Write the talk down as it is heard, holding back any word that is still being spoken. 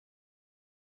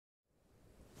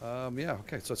Yeah,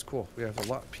 okay, so that's cool. We have a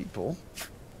lot of people.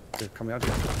 They're coming out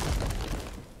here.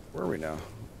 Where are we now?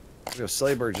 We have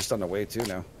Slayberg just on the way too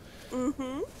now.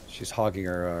 Mm-hmm. She's hogging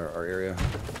our area.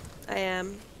 I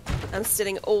am. I'm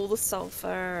stealing all the sulfur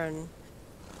and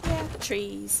yeah,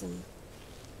 trees and.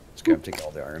 It's okay, I'm taking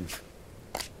all the iron.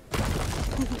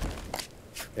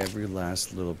 Every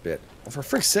last little bit. Oh, for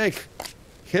frick's sake!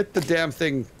 Hit the damn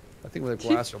thing. I think with a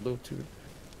glass or a little too.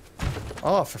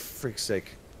 Oh, for freak's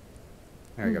sake.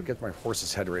 There you go. Get my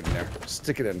horse's head right in there.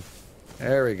 Stick it in.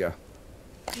 There we go.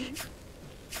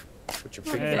 Put your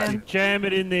big And jam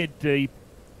it in there deep.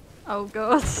 Oh,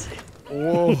 God.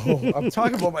 Whoa. I'm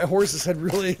talking about my horse's head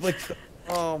really like.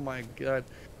 Oh, my God.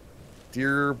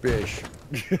 Dear Bish.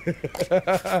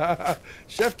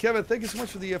 Chef Kevin, thank you so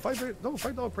much for the $5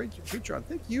 Patreon.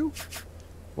 Thank you.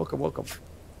 Welcome, welcome.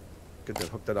 Good to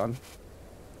hook that on.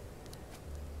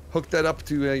 Hook that up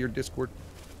to your Discord.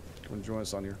 Come and join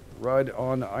us on here. Ride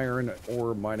on iron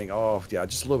ore mining. Oh, yeah,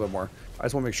 just a little bit more. I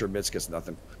just want to make sure Mitz gets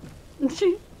nothing.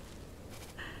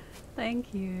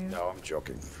 Thank you. No, I'm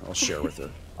joking. I'll share with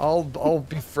her. I'll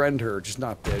befriend her, just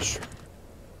not Bish.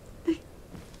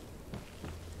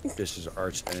 Bish is our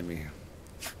arch enemy.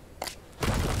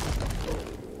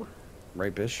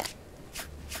 Right, Bish?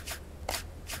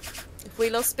 If we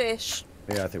lost Bish.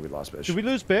 Yeah, I think we lost Bish. Did we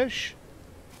lose Bish?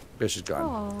 Bish is gone.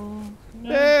 Oh.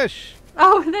 Bish!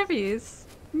 Oh, there he is.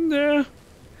 Nah.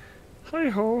 Hi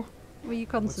ho. Were you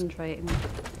concentrating?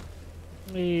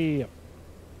 Yeah.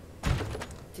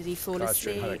 Did he fall God,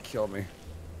 trying asleep? to kill me.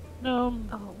 No.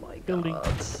 Oh my Building. God.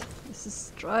 This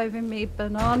is driving me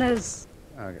bananas.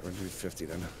 Okay, we'll do 50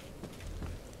 then.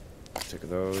 Take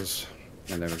those.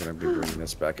 And then we're going to be bringing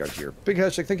this back out here. Big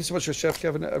hashtag. Thank you so much for Chef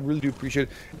Kevin. I really do appreciate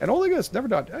it. And all the guys never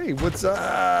done. Hey, what's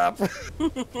up?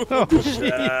 Oh,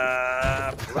 shit.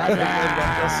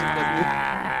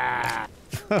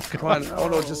 Come on. Oh,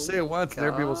 no, just say it once and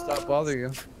everybody will stop bothering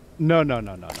you. No, no,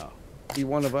 no, no, no. Be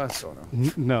one of us, oh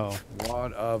no. No.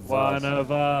 One of One us.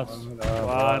 of us. One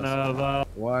of us.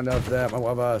 One of them. One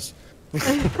of us.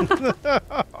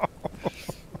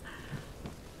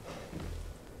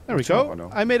 There we go.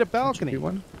 I made a balcony.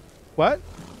 One? What?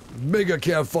 Mega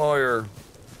campfire.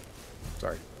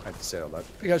 Sorry, I have to say it out loud.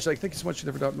 Big hashtag. Thank you so much. You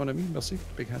never doubt mon ami. Merci.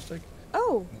 Big hashtag.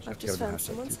 Oh, Chef I've just Kevin, found hashtag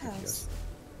someone's 2 PTS. house.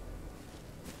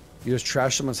 You just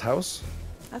trashed someone's house?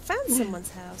 I found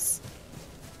someone's house.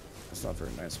 That's not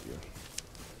very nice of you.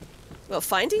 Well,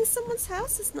 finding someone's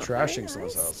house is not Trashing very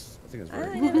someone's nice. house. I think it's very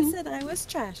I good. never said I was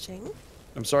trashing.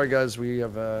 I'm sorry, guys. We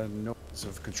have no ways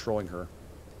of controlling her.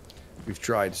 We've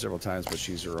tried several times, but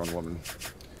she's her own woman.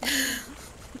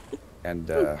 And,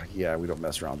 yeah, we don't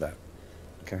mess around with that.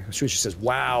 Okay? As soon as she says,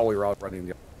 wow, we were all running in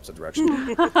the opposite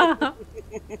direction.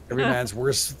 Every man's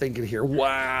worst thinking here.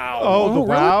 Wow. Oh, the really?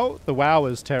 wow? The wow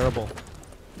is terrible.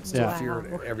 Still Yeah. fear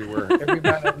it everywhere. Every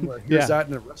man everywhere hears that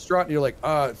in a restaurant, and you're like,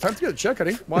 time to get a check,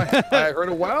 honey. Why? I heard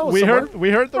a wow. We somewhere.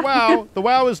 heard the wow. The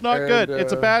wow is not And, good.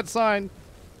 It's a bad sign.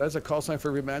 That's a call sign for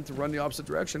every man to run the opposite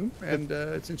direction. And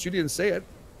since you didn't say it,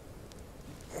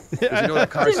 'cause you know that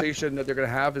conversation that they're going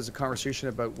to have is a conversation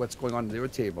about what's going on at their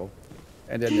table.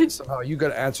 And then somehow you got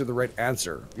to answer the right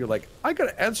answer. You're like, I got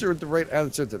to answer the right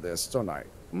answer to this, don't I?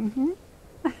 Mm-hmm.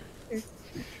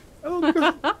 Oh,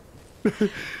 God.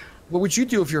 What would you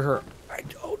do if you're her? I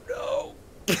don't know.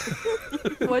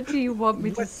 What do you want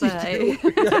me to say?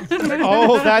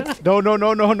 Oh, that no.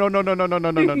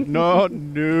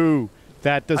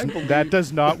 That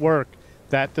does not work.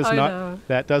 That does I not. know.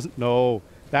 That doesn't. No.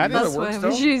 That know That's it why works, I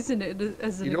was though. using it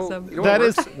as an You know example. That what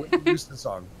is- works? When you use the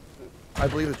song. I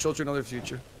believe the children know their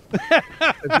future.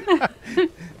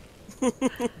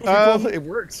 It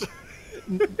works.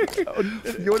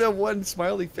 Yoda one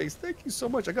smiley face. Thank you so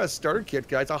much. I got a starter kit,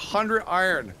 guys. 100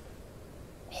 iron.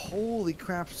 Holy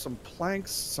crap! Some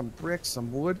planks, some bricks,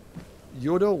 some wood.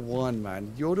 Yoda one,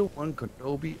 man. Yoda one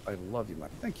Kenobi. I love you, man.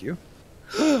 Thank you.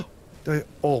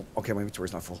 Oh, okay. My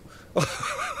inventory's not full.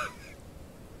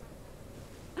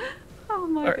 Oh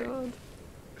my Alright. God.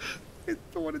 I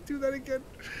don't want to do that again.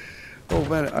 Oh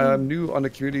man, I'm new on the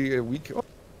community week. Oh,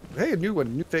 hey, a new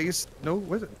one, new face. No,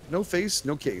 what is it? No face,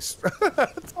 no case.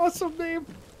 That's awesome name.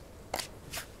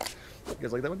 You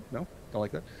guys like that one? No, don't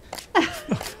like that.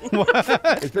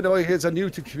 It's a new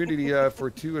to community for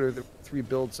 2 or 3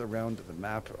 builds around the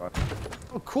map.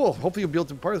 Oh, cool. Hopefully you'll be able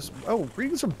to be part of this. Oh,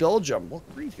 greetings from Belgium. Well,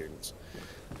 greetings.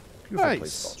 Beautiful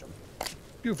place, Belgium.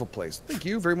 Beautiful place. Thank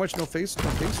you very much. No face, no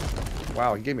face.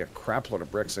 Wow, he gave me a crap load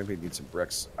of bricks. Anybody needs some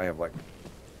bricks? I have like a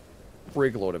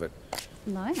frig load of it.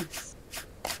 Nice.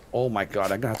 Oh my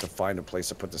God, I'm gonna have to find a place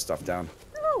to put this stuff down.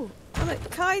 Oh, I'm at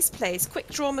Kai's place. Quick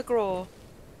Draw McGraw.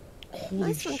 Holy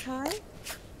Nice one, Kai.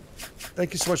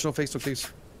 Thank you so much. No face, no case.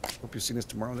 Hope you've seen us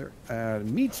tomorrow there.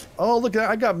 Meat. Oh, look at that.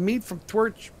 I got meat from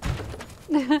Torch.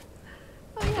 Oh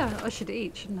yeah, I should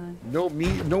eat, shouldn't I? No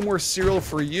meat. No more cereal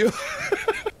for you.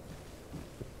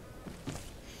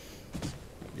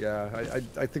 Yeah,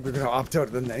 I think we're going to opt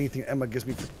out than anything Emma gives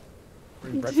me for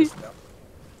breakfast now.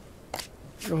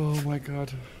 Oh, my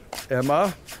God.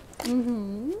 Emma?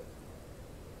 Mm-hmm.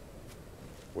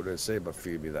 What did I say about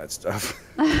feed me that stuff?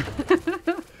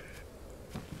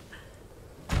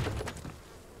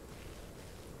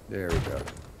 There we go.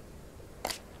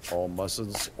 All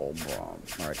mussels, all brawn.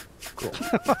 All right, cool.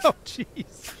 Oh,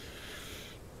 jeez.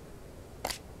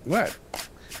 What?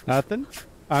 Nothing.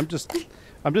 I'm just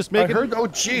I making. heard. Oh,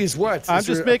 jeez, what? I'm Is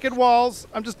just there- making walls.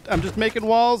 I'm just making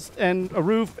walls and a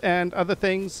roof and other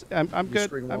things. I'm You good.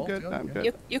 string I'm walls? good. Yeah, I'm yeah.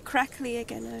 good. You're crackly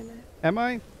again, Ono. Am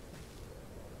I?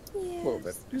 A little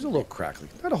bit. He's a little crackly.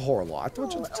 Not a whole lot. Don't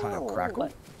just a ton of crackle.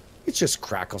 It just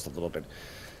crackles a little bit.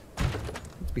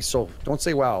 Be so. Don't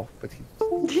say wow, but he.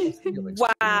 Wow.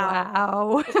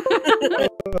 Wow.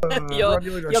 You're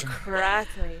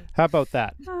crackly. How about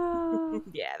that?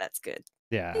 Yeah, that's good.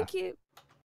 Yeah. Thank you.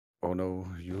 Oh no,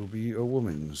 you'll be a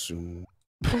woman soon.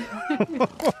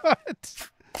 What?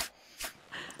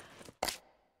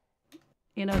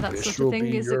 You know, that This sort will of thing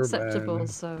be is your acceptable, man.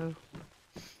 so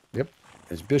Yep.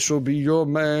 This bitch will be your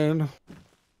man.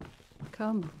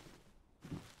 come.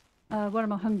 What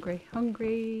am I hungry?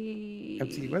 Hungry.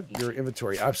 Empty what? Your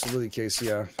inventory. Absolutely, Casey.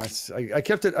 Yeah. I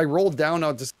kept it. I rolled down.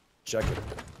 I'll just check it.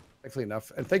 Thankfully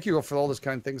enough. And thank you for all those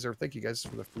kind things there. Thank you guys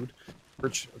for the food.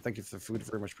 Rich, thank you for the food.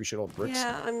 Very much appreciate all the bricks.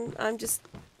 Yeah, I'm just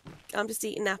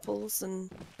eating apples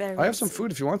and berries. I have some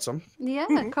food if you want some. Yeah,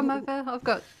 come over. I've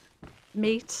got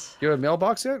meat. You have a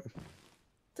mailbox yet?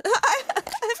 I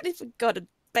haven't even got a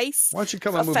base. Why don't you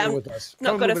come and move in with us?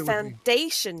 Not Come got and a move in with me.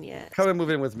 foundation yet. Come and move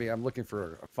in with me. I'm looking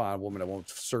for a fine woman that won't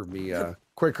serve me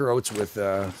Quaker oats with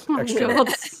Oh, extra. God.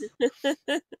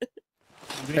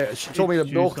 Yeah, she told me to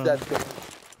milk that thing.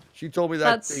 She told me that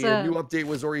That's, the new update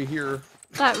was already here.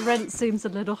 That rent seems a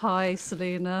little high,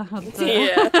 Selena.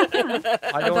 Yeah.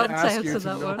 I don't don't ask say you to to that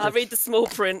milk one. I'll it. read the small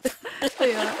print.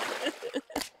 Yeah.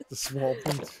 The small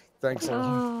print. Thanks a lot.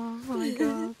 Oh my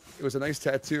God. It was a nice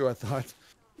tattoo, I thought.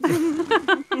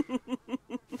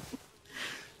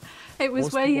 It was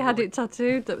Most where you people had like- it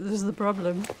tattooed that was the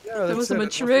problem. Yeah, There that's wasn't it.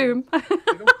 much It room. They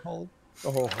don't call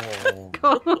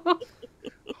it.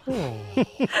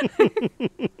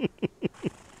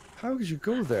 How could you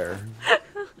go there?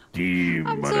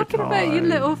 I'm talking about your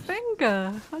little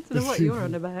finger. I don't know what you're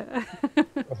on about.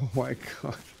 Oh my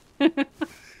god.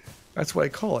 That's what I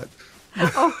call it.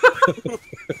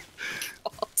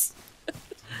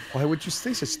 Why would you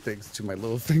say such things to my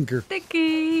little finger?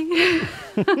 Sticky.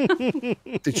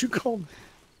 Did you call me?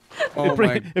 Oh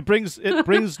my. It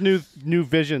brings new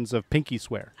visions of Pinky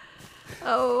Swear.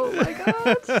 Oh my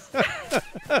God.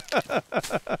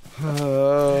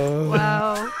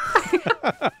 Wow.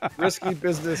 Risky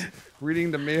business. Reading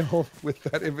the mail with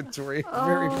that inventory.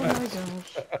 Very Oh much. my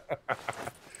gosh.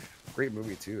 Great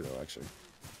movie too, though. Actually,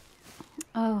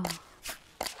 Oh.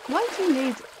 Why do you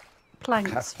need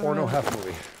planks half for porno, a... half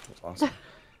movie. That's awesome.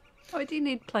 Why do you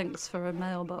need planks for a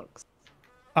mailbox?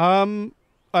 I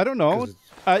don't know.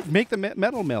 'Cause Make the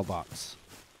metal mailbox.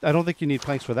 I don't think you need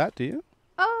planks for that, do you?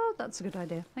 Oh, that's a good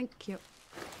idea. Thank you.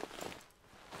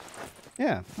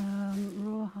 Yeah.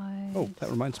 Rawhide. Oh, that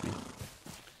reminds me.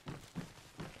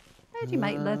 How do you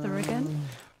make leather again?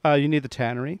 You need the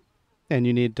tannery, and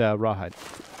you need rawhide,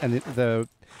 and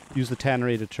use the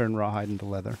tannery to turn rawhide into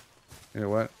leather. You know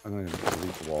what? I'm going to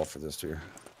delete the wall for this too.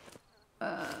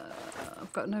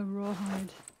 I've got no rawhide.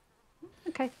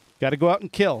 Okay. Got to go out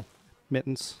and kill,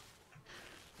 Mittens.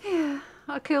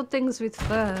 I killed things with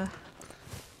fur.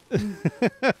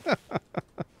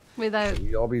 Without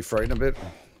You all be frightened a bit.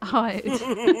 hide.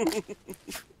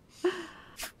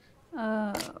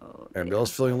 Anybody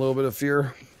else feeling a little bit of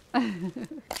fear?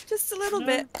 Just a little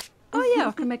bit. Oh yeah,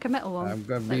 I can make a metal one. I'm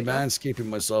going to There be you go. manscaping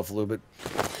myself a little bit.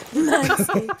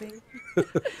 Landscaping.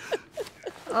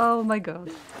 Oh my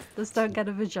god. Just don't get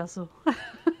a vajazzle. A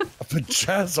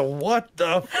vajazzle? What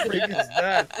the freak is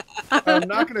that? I'm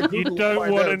not going to You Google don't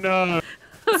find want to out.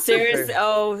 know. Seriously?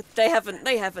 Oh, they haven't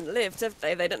lived, have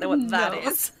they? They don't know what that No.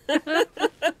 is.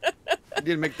 You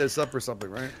didn't make this up or something,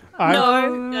 right?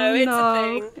 No, it's no,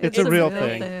 a thing. It's a real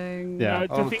thing. Yeah. No,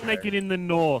 it's a thing they Okay. get in the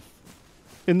north,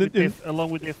 In with the along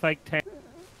with their fake tan.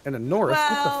 In the north?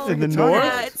 Well, What the In the freak north?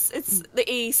 yeah, it's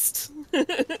the east.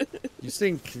 You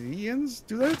think Canadians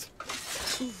do that?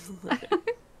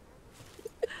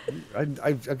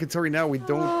 I can tell you now, we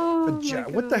don't. Oh my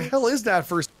What the gosh. hell is that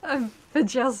first? A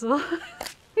vajazzle.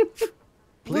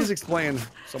 Please explain,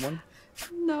 someone.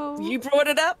 No. You brought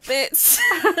it up, Bits.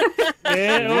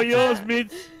 Yeah, all yours,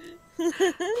 Mitch.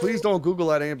 Please don't Google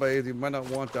that, anybody. You might not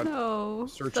want that. No.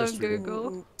 Search Don't history.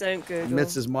 Google. Don't Google.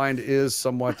 Mitz's mind is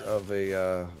somewhat of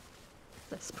a.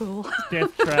 Cesspool.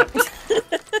 Death trap.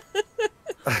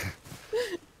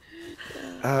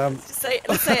 Let's say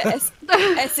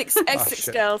Essex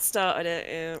shit. girl started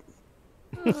it.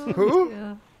 Yeah. Who?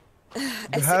 Yeah.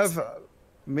 You have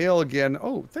mail again.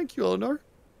 Oh, thank you, Eleanor.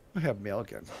 I have mail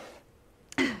again.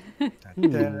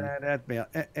 That mail.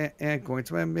 Going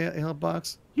to my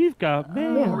mailbox. You've got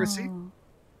No mail. receipt.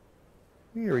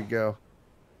 Here we go.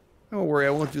 Don't worry, I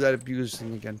won't do that abuse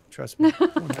thing again. Trust me. It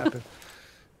won't happen.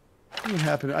 It won't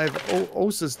happen. I have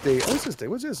Osa's Day. Osa's Day.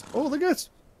 What's this? Oh, look at this.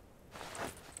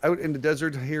 Out in the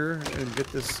desert here and get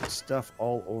this stuff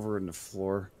all over in the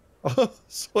floor. Oh,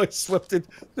 so I swept it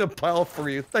in a pile for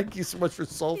you. Thank you so much for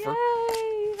sulfur. Yay!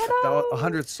 Hello.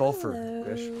 100 sulfur. Hello.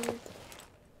 Bish.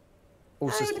 I'm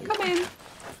Osa's gonna Day. come in.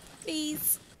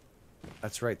 Please.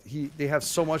 That's right. They have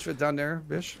so much of it down there,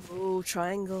 Bish. Ooh,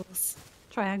 triangles.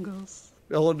 Triangles.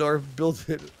 Eleanor, build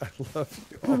it. I love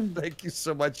you. Oh, thank you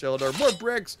so much, Eleanor. More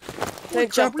bricks. Holy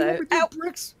Don't jump, crap, we though. never did Ow.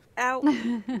 bricks. Ow.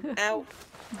 Ow.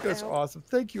 That's Ow. awesome.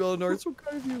 Thank you, Eleanor. It's so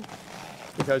kind of you.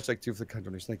 The guys like two for the kind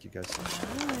donors. Thank you, guys.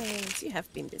 Nice. You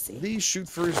have been busy. These shoot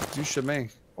first du chemin.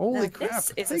 Holy Now, crap.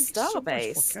 this is a Thank you star so much,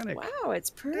 base. Volcanic. Wow, it's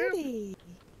pretty.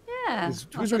 Yeah. Who's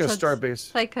I doing a thought star I'd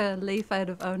base? Take a leaf out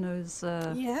of Ohno's.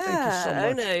 Yeah. so Oh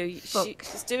much. no, Book.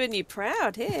 she's doing you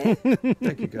proud here.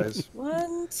 Thank you, guys.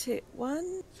 One, two.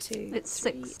 It's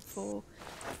three, 6. 4.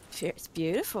 Sure, it's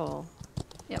beautiful.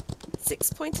 Yep.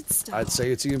 6-pointed star. I'd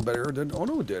say it's even better than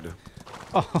Ono did.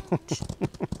 Oh,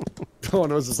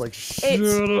 Ono's just like, shut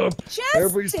It's up. just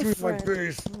Everybody's doing my different.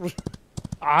 base.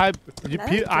 I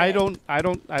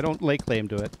don't lay claim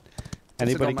to it.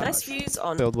 Anybody homage. can Nice views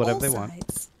on build whatever all they want.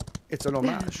 sides. It's an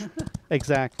homage.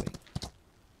 Exactly.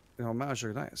 An homage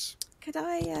are nice. Could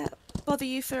I bother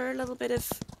you for a little bit of...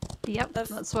 Yep.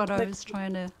 That's what I was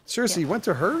trying to. Seriously, you went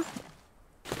to her?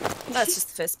 That's just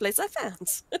the first place I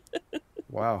found.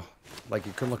 Wow. Like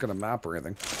you couldn't look at a map or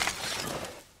anything.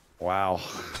 Wow.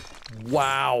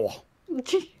 Wow.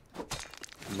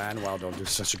 Manuel don't do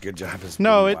such a good job as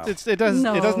No, Manuel. it doesn't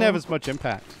have No. as much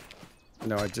impact.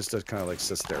 No, it just does kind of like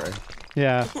sits there, right?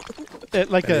 Yeah,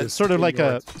 like It a is sort of like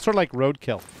ignorant.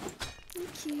 roadkill.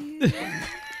 Thank you.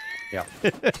 Yeah.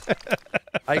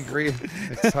 I agree.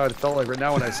 That's how it felt like right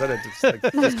now when I said it. It's like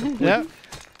just complete, Yeah.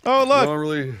 Oh look! not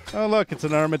really. Oh look! It's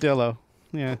an armadillo.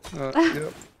 Yeah. Yeah.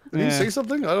 Did Yeah. he say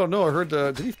something? I don't know. I heard.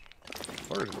 Did he?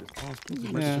 Fart? Oh, it's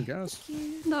emergency gas.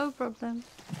 No problem.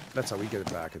 That's how we get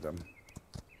it back at them.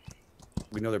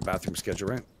 We know their bathroom schedule,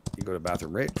 right? You go to the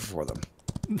bathroom right before them.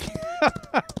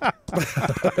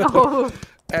 Oh.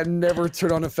 And never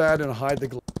turn on the fan and hide the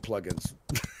plugins.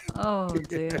 Oh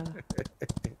dear.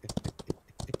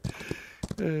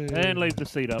 And leave the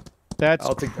seat up. That's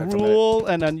I'll take that from cruel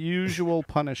and unusual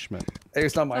punishment. Hey,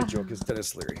 it's not my joke. It's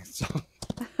Dennis Leary. So.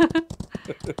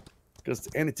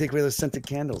 And to take away those scented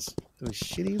candles. Those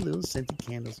shitty little scented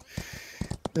candles.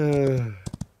 Oh,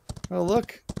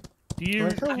 look. Do you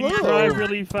Hello. drive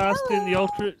really fast in the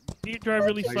ultra? Do you drive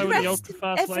really slow in the Rest ultra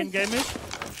fast lane game?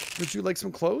 Would you like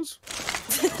some clothes?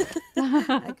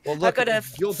 Well, I've look, got to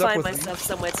guild up find with me. myself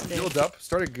somewhere to Guild live. up.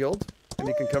 Start a guild. And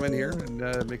you can come in here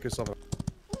and make yourself a...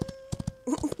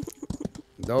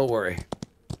 Don't worry.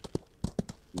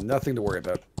 Nothing to worry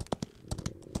about.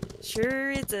 Sure,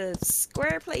 it's a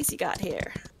square place you got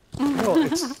here. No,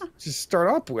 it's just start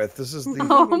up with. This is the...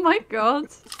 Oh my god.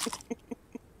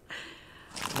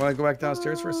 Want to go back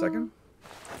downstairs for a second?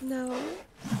 No.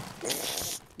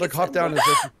 Look, hop down. And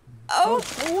just... Oh,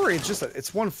 Don't worry. It's just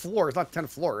it's one floor. It's not 10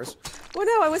 floors. well,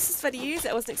 no, I was just about to use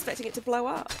it. I wasn't expecting it to blow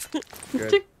up.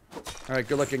 Good. All right,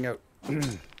 good looking out.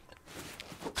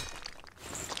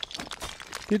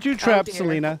 Did you trap dear.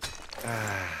 Selena?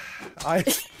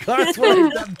 That's what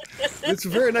I've done. It's a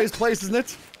very nice place, isn't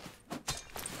it?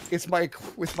 It's my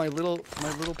little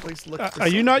place. Look. Are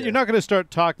you not? You're not going to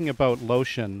start talking about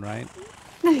lotion, right?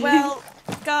 Well,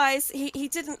 guys, he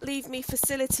didn't leave me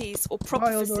facilities or proper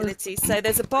Hi, Eleanor. facilities, so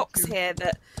there's a box here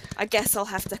that I guess I'll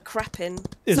have to crap in.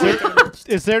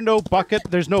 Is there no bucket?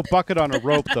 There's no bucket on a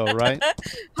rope, though, right?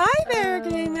 Hi there,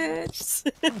 gamers.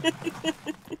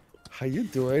 How you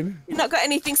doing? You've not got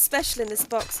anything special in this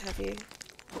box, have you?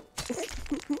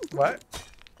 What?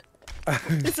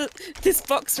 This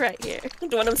box right here,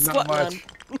 the one I'm Not squatting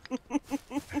much.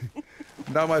 on.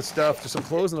 Not much stuff. Just some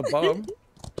clothes and a bum.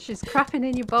 She's crapping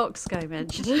in your box, Guy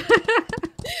mentioned. He's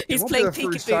It won't playing be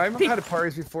the first time. I've peekaboo. had at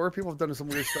parties before. People have done some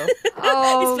weird stuff.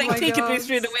 Oh He's my playing peekaboo god.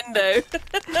 through the window.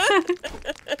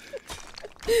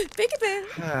 Peekaboo.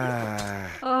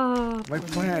 Oh, My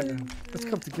plan. Let's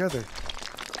come together.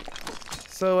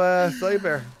 So, Slay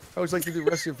Bear, I always like to do the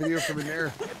rest of your video from in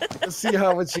there. Let's see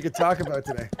how much you can talk about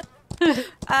today.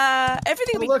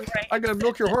 Everything will be Look, great. I'm gonna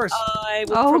milk your horse. I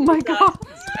will oh my probably god.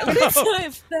 I'm gonna die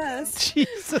of thirst.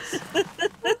 Jesus.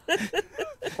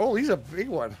 Oh, he's a big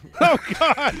one. Oh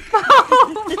God.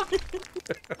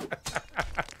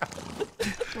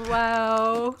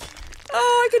 Wow.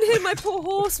 Oh, I can hear my poor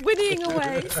horse whinnying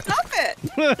away. Stop it!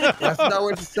 That's not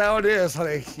what the sound is,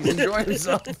 honey. He's enjoying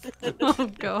himself. Oh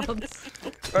god.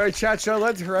 All right, chat. Shall I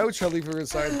let her out? Shall I leave her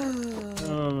inside?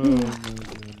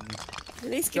 At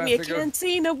least give Trying me a to figure-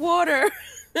 canteen of water,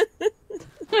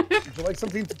 Would you like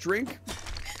something to drink?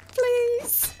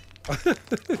 please. I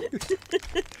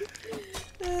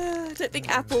don't think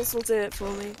apples will do it for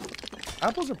me.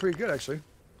 Apples are pretty good, actually.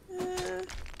 Uh,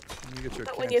 Let me get you a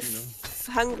not when you're canteen.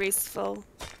 hungry's full.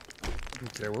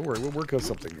 Okay, we'll work out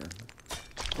something here.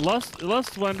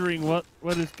 Lost wondering what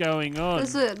is going on.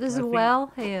 There's a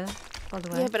well here, by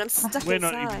the way. Yeah, but I'm stuck We're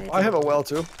not inside. I have a well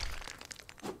too.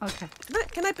 Okay.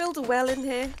 Can I build a well in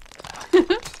here?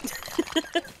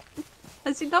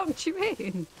 Has he knocked you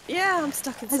in? Yeah, I'm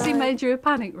stuck inside. Has he made you a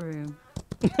panic room?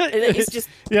 And he's just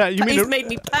Yeah, you mean he's made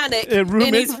me panic a room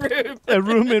in his room. a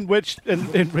room in which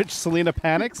Selena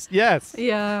panics? Yes.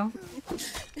 Yeah.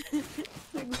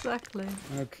 Exactly.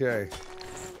 Okay.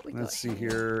 We Let's got see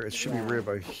here. It should be right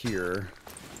about here.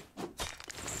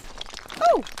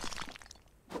 Oh!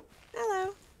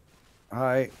 Hello.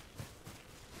 Hi.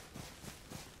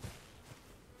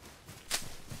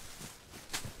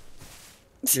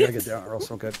 You gotta get down, or else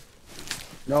I'll get.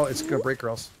 No, it's gonna break, or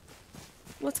else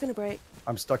What's gonna break?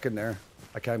 I'm stuck in there.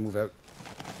 I can't move out.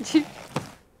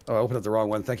 Oh, I opened up the wrong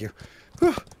one. Thank you.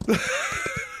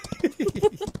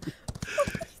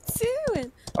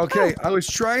 Doing? Okay, I was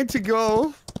trying to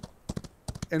go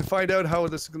and find out how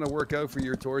this is gonna work out for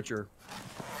your torture.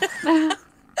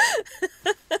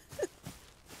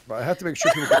 But I have to make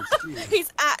sure people can see.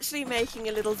 He's actually making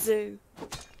a little zoo.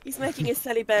 He's making a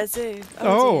Selly Bear zoo.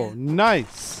 Oh, dear.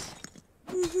 nice.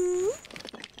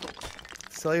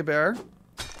 Silly bear.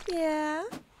 Yeah.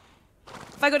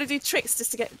 Have I got to do tricks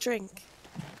just to get a drink?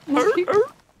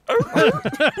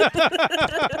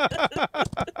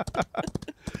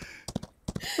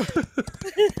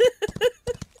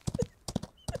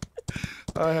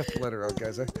 I have to let her out,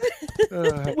 guys. I have to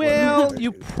let her Well, out.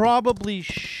 you probably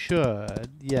should.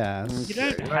 Yes. You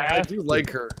don't I have do like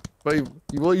her, but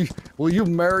will you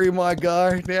marry my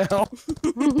guy now?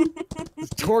 The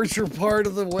torture part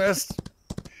of the West.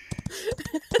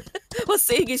 Well,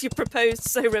 seeing as you proposed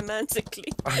so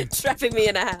romantically, trapping me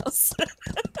in a house.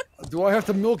 Do I have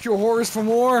to milk your horse for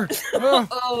more? Oh,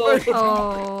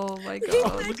 Oh my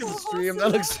god. look at the stream.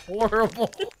 That looks horrible.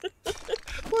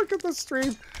 Look at the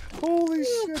stream. Holy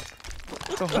shit.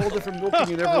 It's a whole different milking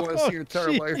you never want to see your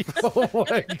entire life. Oh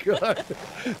my god.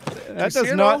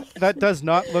 That does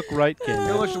not look right, Hey,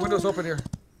 Ken. look, the window's open here.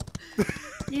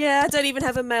 Yeah, I don't even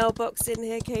have a mailbox in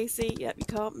here, Casey. Yep, you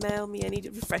can't mail me any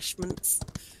refreshments.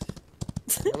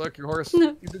 Oh, look, your horse.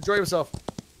 You enjoy yourself.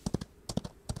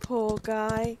 Poor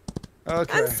guy.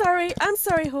 Okay. I'm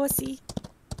sorry, horsey.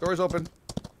 Door's open.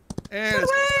 And Get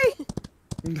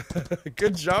away!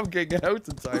 good job getting out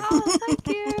in time. Oh, thank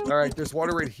you. All right, there's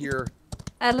water right here.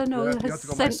 Eleanor You have has to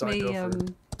go my sent side, me go for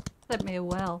sent me a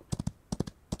well.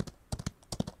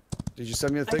 Did you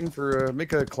send me a thing for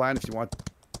make a clan if you want?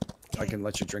 I can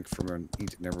let you drink from and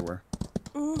eat it everywhere.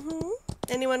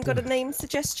 Anyone got a name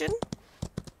suggestion?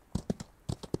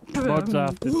 mods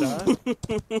after dark.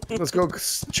 Let's go,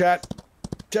 chat.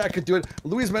 Chat could do it.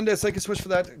 Luis Mendez, thank you so much for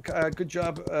that. Good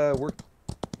job. Work.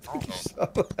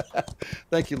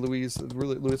 Thank you, Louise.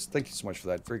 Really, Louis, thank you so much for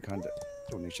that. Very kind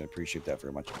donation. I appreciate that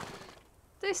very much.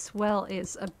 This well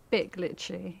is a bit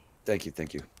glitchy. Thank you,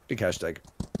 thank you. Big hashtag.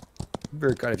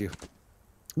 Very kind of you.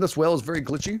 This well is very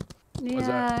glitchy. What's Yeah,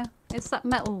 that? it's that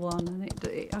metal one,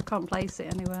 and I can't place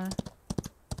it anywhere.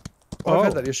 Oh, I've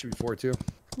had Oh. that issue before too.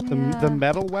 The Yeah.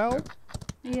 metal well?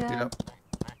 Yeah.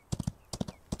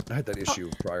 I had that issue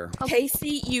prior.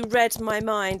 Casey, you read my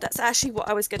mind. That's actually what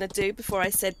I was going to do before I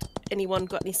said anyone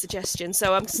got any suggestions.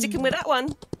 So I'm sticking with that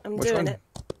one. I'm Which doing one? it.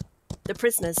 The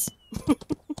prisoners.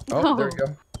 Oh, there you go.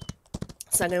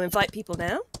 So I'm going to invite people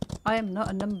now. I am not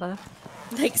a number.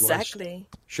 Exactly.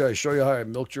 Should I show you how I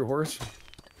milked your horse?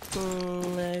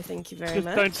 No, thank you very Just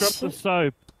much. don't drop the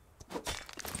soap.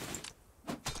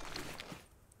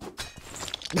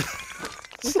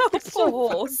 Poor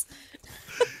horse.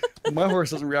 My horse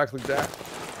doesn't react like that.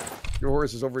 Your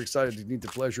horse is overexcited. You need to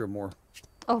pleasure him more.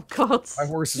 Oh god. My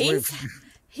horse is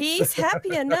He's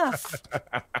happy enough.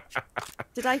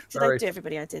 Did I Alright. do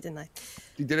everybody? I did, didn't I?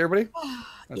 You did everybody?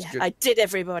 That's Yeah, good. I did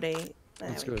everybody. There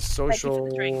Let's we go go. to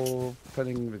social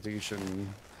pending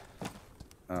invitation.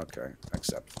 Okay,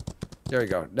 accept. There you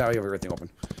go. Now you have everything open.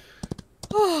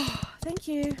 Oh, thank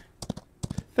you.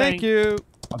 Thank you.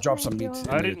 I'll drop some Thank meat you. in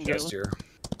I the didn't get chest one. here.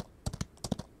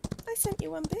 I sent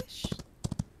you one, Bish.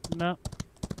 No.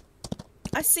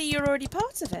 I see you're already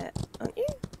part of it, aren't you?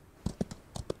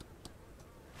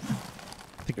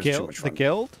 The It was too guild. much The fun.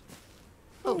 guild.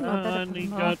 Oh, I better put only a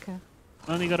got- marker.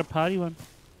 Only got a party one.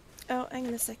 Oh, hang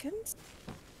on a second.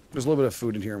 There's a little bit of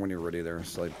food in here when you're ready there.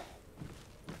 It's like,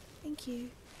 Thank you.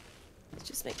 Let's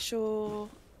just make sure,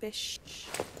 Bish.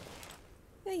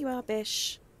 There you are,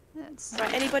 Bish. That's...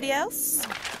 Right, anybody else?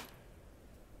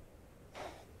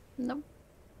 Nope.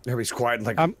 everybody's quiet.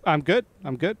 Like, I'm good.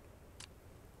 I'm good.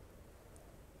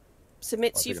 So, I'll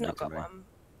Mitz, take you've it not back to got me. one.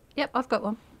 Yep, I've got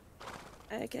one.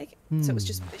 Okay. So it was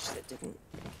just Bish that didn't.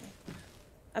 Okay.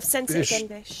 I've sent Bish. it again,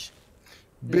 Bish.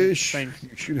 Bish, thanks.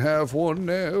 you should have one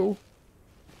now.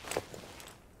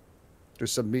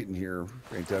 There's some meat in here.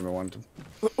 Anytime I want to.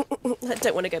 I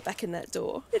don't want to go back in that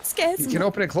door. It scares You me. can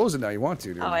open and close it now. You want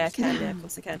to, dude. Oh, I can. Yeah, of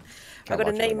course I can. I've Can't got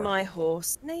to watch it name anymore. my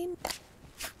horse. Name.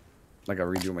 Like I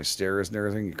redo my stairs and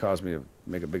everything. You caused me to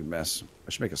make a big mess. I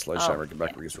should make a sledgehammer. Get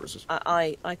back resources.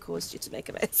 I caused you to make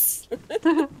a mess.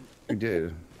 You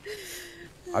did.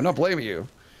 I'm not blaming you.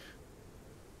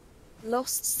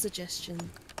 Lost suggestion.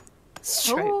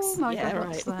 Strokes. Oh my yeah, god, right.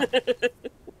 what's that?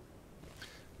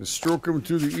 We stroke him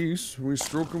to the east. We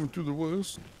stroke him to the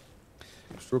west.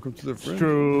 Stroke him to the front.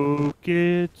 Stroke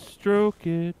it, stroke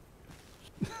it.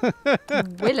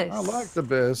 Willis. I like the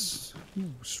best.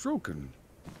 Ooh, stroking.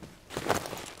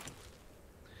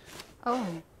 Oh,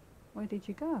 where did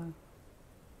you go?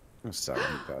 That's sad when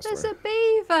he passed There's away. a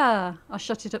beaver. I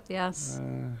shut it up the ass.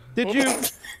 Did you?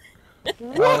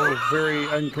 Oh, very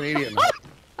un-Canadian.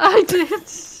 I did.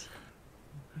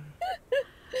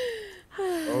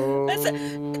 Oh, That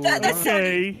sounds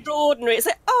Okay. extraordinary. It's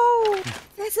like, oh,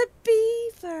 there's a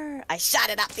beaver. I shot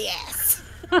it up the ass.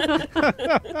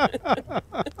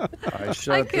 I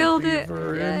shot killed the it.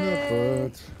 beaver in Yay. the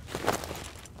butt.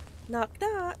 Knock,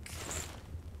 knock.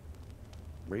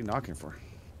 What are you knocking for?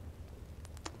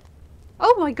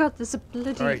 Oh my god, there's a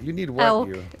bloody All right, you need what? elk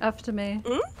You after me.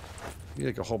 need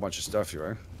like a whole bunch of stuff, you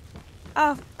right?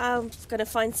 Oh, I'm going to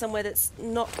find somewhere that's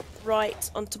not right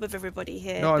on top of everybody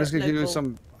here. No, I'm just but gonna give you local.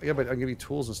 some. Yeah, but I'll give you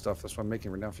tools and stuff. That's what I'm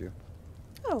making right now for you.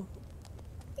 Oh,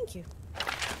 thank you.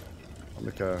 I'll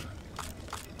make a.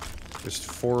 There's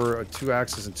two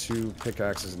axes and 2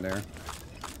 pickaxes in there.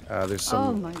 There's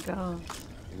Oh some my god.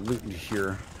 loot in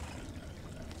here.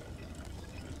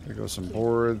 There goes some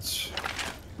boards.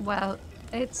 Wow,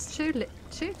 it's too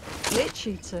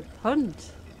glitchy to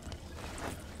hunt.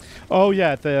 Oh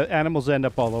yeah, the animals end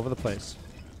up all over the place.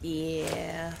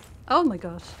 Yeah. Oh my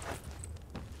god.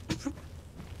 Are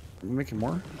we making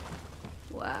more?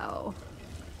 Wow.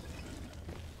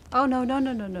 Oh no, no,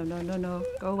 no, no, no, no, no, no.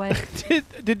 Go away.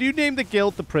 Did you name the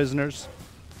guild the prisoners?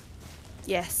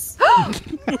 Yes. Oh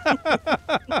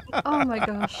my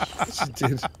gosh. She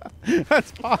did.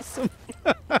 That's awesome.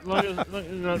 As long as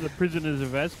not the prisoners of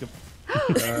Azkaban.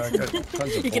 I got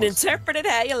tons of You can bullets. interpret it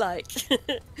how you like.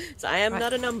 So I am Right.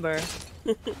 not a number.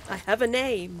 I have a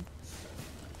name.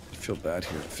 I feel bad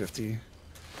here at 50.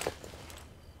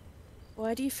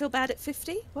 Why do you feel bad at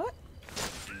 50? What?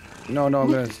 No, I'm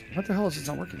gonna. What the hell is it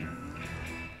not working?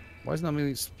 Why isn't it letting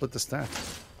me split the stack?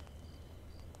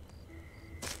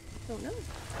 Don't know.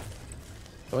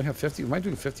 Do I have 50? Am I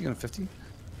doing 50 on 50?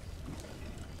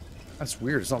 That's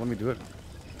weird. It's not letting me do it.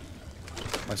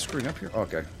 Am I screwing up here? Oh,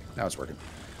 okay. Now it's working.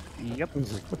 Yep. I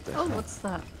was like, what the Oh, hell? what's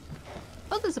that?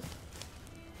 Oh, there's a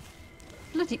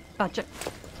bloody badger.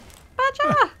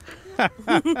 Badger!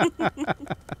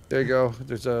 There you go.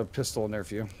 There's a pistol in there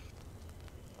for you.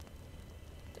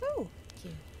 Oh, thank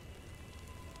you.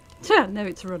 Yeah, no,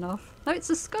 it's run off. No, it's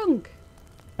a skunk.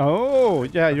 Oh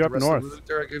yeah, you're The up rest of the north. loot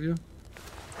there I give you?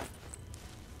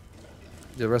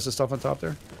 The rest of the stuff on top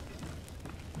there?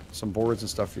 Some boards and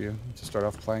stuff for you to start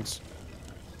off. Planks.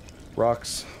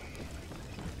 Rocks.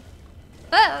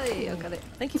 Hey, I got it.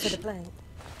 Thank you for the plank.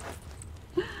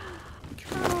 You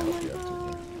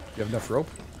have enough rope?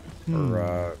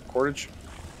 Or cordage?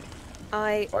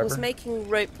 I was Fiber? making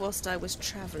rope whilst I was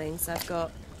travelling, so I've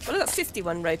got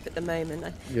 51 rope at the moment.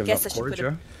 I You have guess I enough should cordage, put a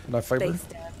yeah? Enough fiber? base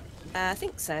down. I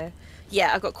think so.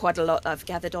 Yeah, I've got quite a lot that I've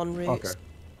gathered en route. Okay.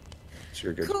 So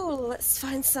you're good. Cool. Let's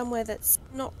find somewhere that's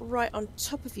not right on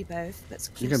top of you both. That's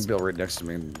You close. can build right next to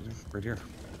me, right here.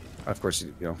 Of course,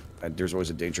 you know, there's always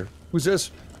a danger. Who's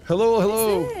this? Hello,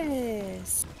 hello,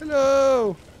 Yes.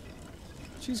 hello.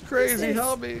 She's crazy. this?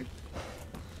 Help me.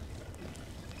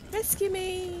 Rescue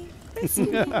me!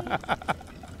 Rescue me!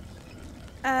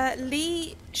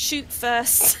 Lee, shoot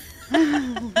first.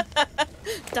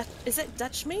 Is it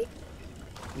Dutch meat?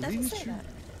 Doesn't say that.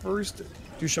 First,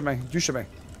 du chemin.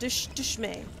 Dush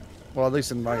me. Well, at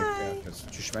least in my, Hi. yeah, it's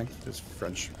du chemin. It's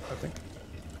French, I think.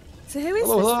 So who is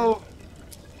Hello, this? hello.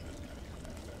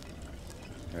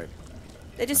 Then? Right.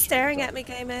 They're just staring at me,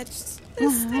 Game Edge. They're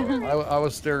staring. I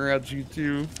was staring at you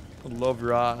too. I love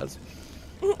your eyes.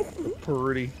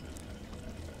 Pretty.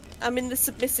 I'm in the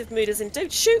submissive mood as in,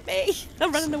 don't shoot me!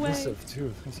 I'm running away. Submissive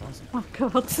too. That's awesome. Oh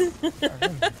god.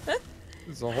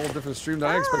 It's a whole different stream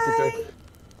than I expected to.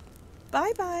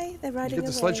 Bye-bye. They're Did riding you get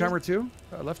the away. sledgehammer too?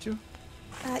 I left you?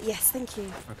 Yes, thank you.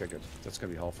 Okay, good. That's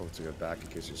gonna be helpful to get back in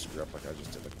case you screw up like I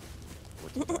just did.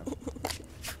 Like, 14 times.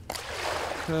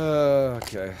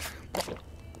 Okay. Let's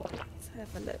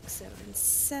have a look.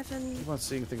 7. Keep on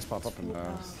seeing things pop up in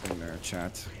their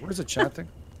chat. Where's the chat thing?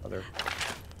 Oh, there.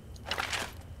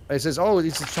 It says, oh,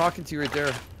 he's talking to you right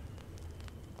there.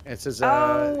 And it says,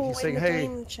 he's saying, in the hey,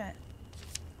 game chat.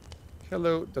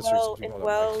 hello. That's Well, right, in hold on,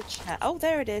 world chat. Oh,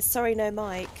 there it is. Sorry, no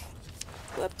mic.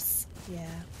 Whoops. Yeah.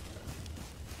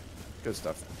 good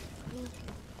stuff.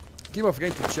 Keep on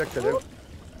forgetting to check that out.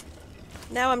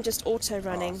 Now I'm just auto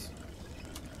running.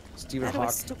 Oh, Stephen How do I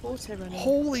Hawk. stop auto running?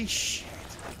 Holy shit.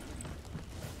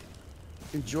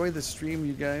 Enjoy the stream,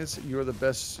 you guys. You're the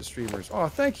best streamers. Oh,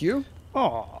 thank you.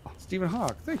 Oh, Stephen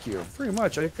Hawk, thank you very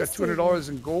much. I got $200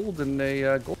 in gold and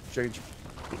a gold exchange.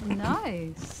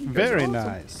 Nice. very awesome.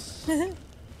 nice. I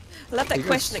love that You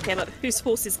question guys- that came up. Whose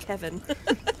horse is Kevin?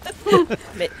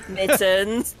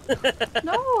 Mittens.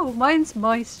 No, mine's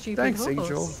my stupid Thanks, horse.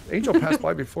 Angel. Angel passed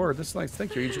by before. That's nice.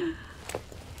 Thank you, Angel.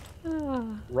 Ah,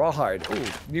 Rawhide.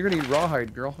 Oh, you're gonna need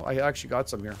rawhide, girl. I actually got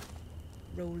some here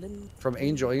Rolling. from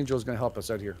Angel. Angel's gonna help us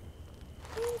out here.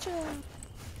 Angel.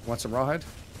 Want some rawhide?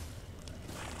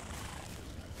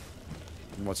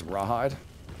 You want some rawhide?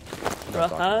 I'm not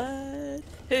talking. Rawhide.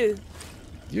 Who?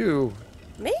 You.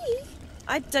 Me?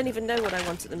 I don't even know what I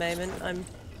want at the moment. I'm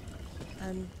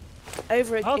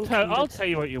over. I'll tell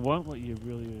you what you want. What you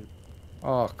really.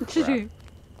 Oh crap!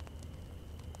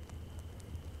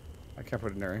 I can't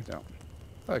put it in there. No.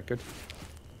 Oh, good.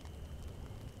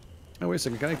 Oh, wait a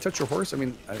second. Can I touch your horse? I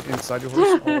mean, inside your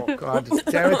horse? Oh God!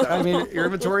 Damn it! I mean, your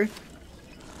inventory.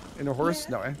 In a horse?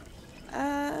 Yeah. No.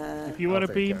 Eh? If you want to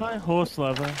take be it. my horse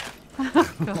lover,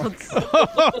 God.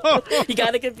 You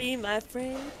gotta be my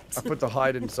friend. I put the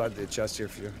hide inside the chest here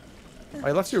for you.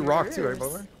 I left you a rock too, right, by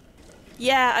the way?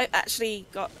 Yeah, I actually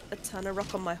got a ton of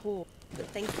rock on my horse. But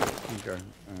thank you. Okay.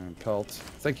 Pelt.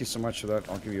 Thank you so much for that.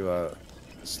 I'll give you a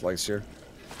slice here.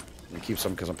 Let me keep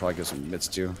some because I'll probably get some Mitts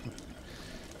too.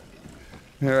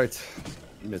 Alright.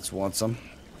 Mitts wants some.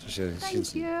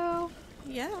 Thank you.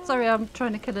 Yeah. Sorry, I'm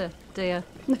trying to kill a deer.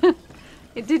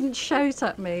 It didn't shout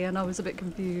at me and I was a bit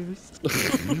confused.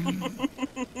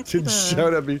 Didn't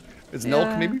shout at me. It's an elk,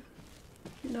 Yeah. maybe?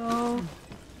 No.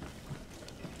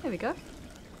 There we go.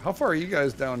 How far are you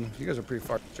guys down? You guys are pretty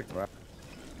far. Check the map.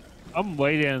 I'm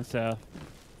way down south.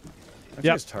 Aren't you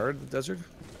Yep. guys tired of the desert?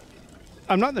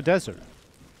 I'm not in the desert.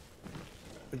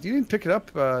 You didn't pick it up,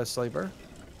 Slaver.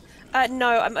 No,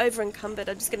 I'm over encumbered.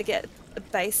 I'm just gonna get a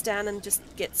base down and just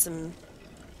get some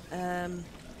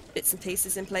bits and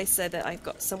pieces in place so that I've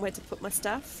got somewhere to put my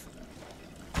stuff.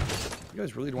 You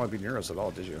guys really didn't want to be near us at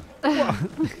all, did you?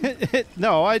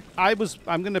 No,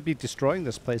 I'm going to be destroying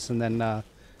this place and then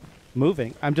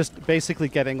moving. I'm just basically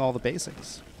getting all the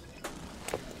basics.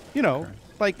 You know,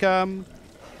 like a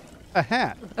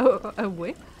hat. Oh, a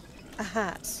whip? A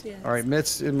hat. Yeah. Alright,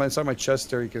 Mitts, inside my chest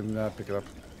there, you can pick it up.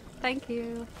 Thank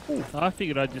you. I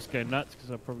figured I'd just go nuts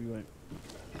because I probably won't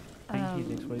be here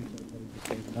next week. So I'll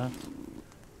probably just go nuts.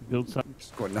 Build something.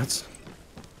 Just going nuts.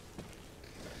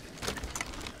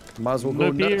 Might as well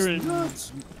No go beer nuts. and-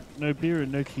 nuts. No beer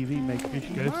and no TV make fish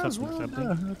go Might as well something.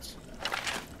 nuts.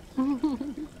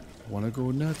 Wanna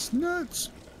go nuts, nuts.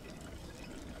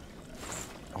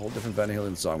 A whole different Van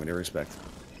Halen song we never expect.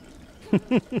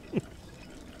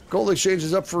 Gold exchange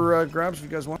is up for grabs if you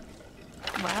guys want.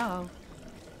 Wow.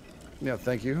 Yeah,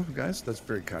 thank you, guys. That's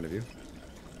very kind of you.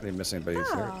 I didn't miss anybody there.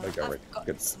 Ah, I got I've right. got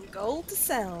Good. some gold to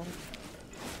sell.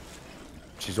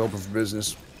 She's open for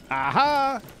business.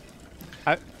 Aha!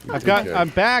 Okay. I'm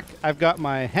back. I've got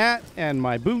my hat and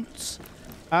my boots.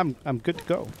 I'm good to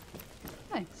go.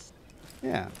 Nice.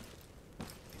 Yeah.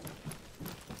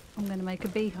 I'm going to make a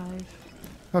beehive.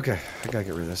 Okay, I gotta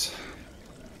get rid of this.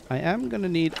 I am going to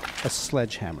need a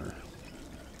sledgehammer.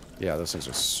 Yeah, those things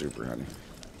are super honey.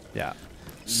 Yeah.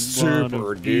 Super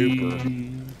Wanna duper.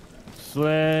 be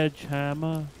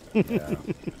Sledgehammer. Yeah.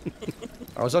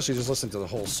 I was actually just listening to the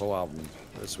whole Soul album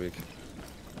this week.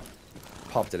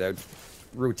 popped it out.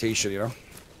 Rotation, you know.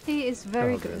 He is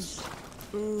very Oh, good. yes.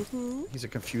 Mm-hmm. He's a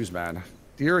confused man.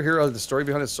 Do you ever hear the story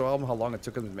behind his soul album? How long it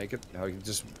took him to make it? How he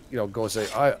just, go say,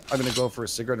 I'm going to go for a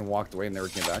cigarette and walked away and never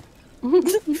came back.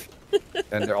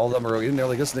 And all of them are in there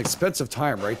like, it's an expensive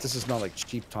time, right? This is not like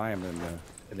cheap time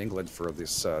in England for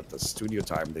this the studio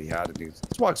time that he had. And he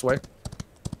just walks away.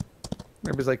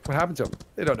 Everybody's like, what happened to him?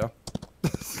 They don't know.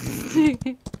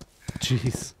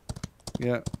 Jeez.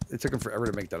 Yeah, it took him forever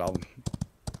to make that album.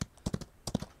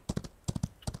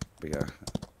 But yeah,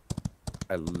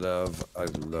 I love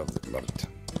it.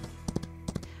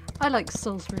 I like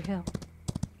Salisbury Hill.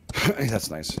 That's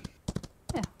nice.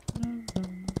 Yeah.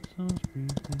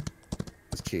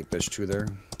 Is Kate Bush too there?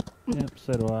 Yep,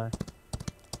 so do I.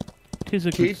 Tis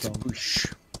a good Kate song. Bush.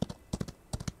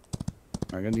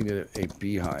 I'm gonna need a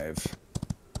beehive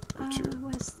or two.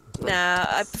 Nah,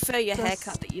 I prefer your Does-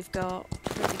 haircut that you've got.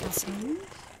 As you can see.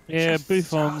 Yeah,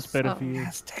 Buffon's better for you.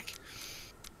 Fantastic.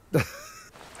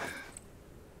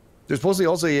 There's supposedly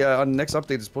also on the next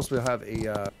update. It's supposed to have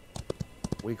a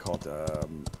what do you call it?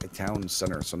 A town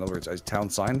center. So in other words, a town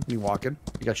sign. When you walk in,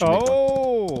 you got your name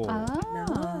on,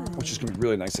 Ah. which is gonna be a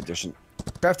really nice addition.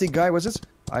 Crafty guy, was it?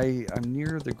 I'm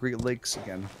near the Great Lakes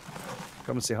again.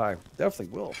 Come and say hi.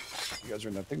 Definitely will. You guys are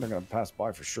in that thing. They're gonna pass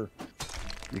by for sure.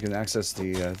 You can access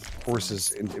the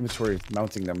horses in inventory,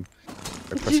 mounting them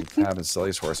by pressing tab and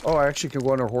Sully's horse. Oh, I actually can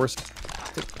go on her horse.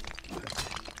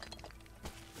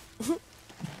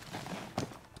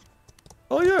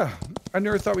 Oh yeah, I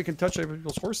never thought we could touch other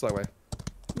people's horse that way.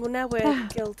 Well, now we're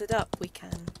gilded up, we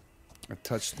can. I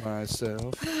touched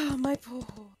myself. Oh, my poor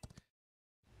horse.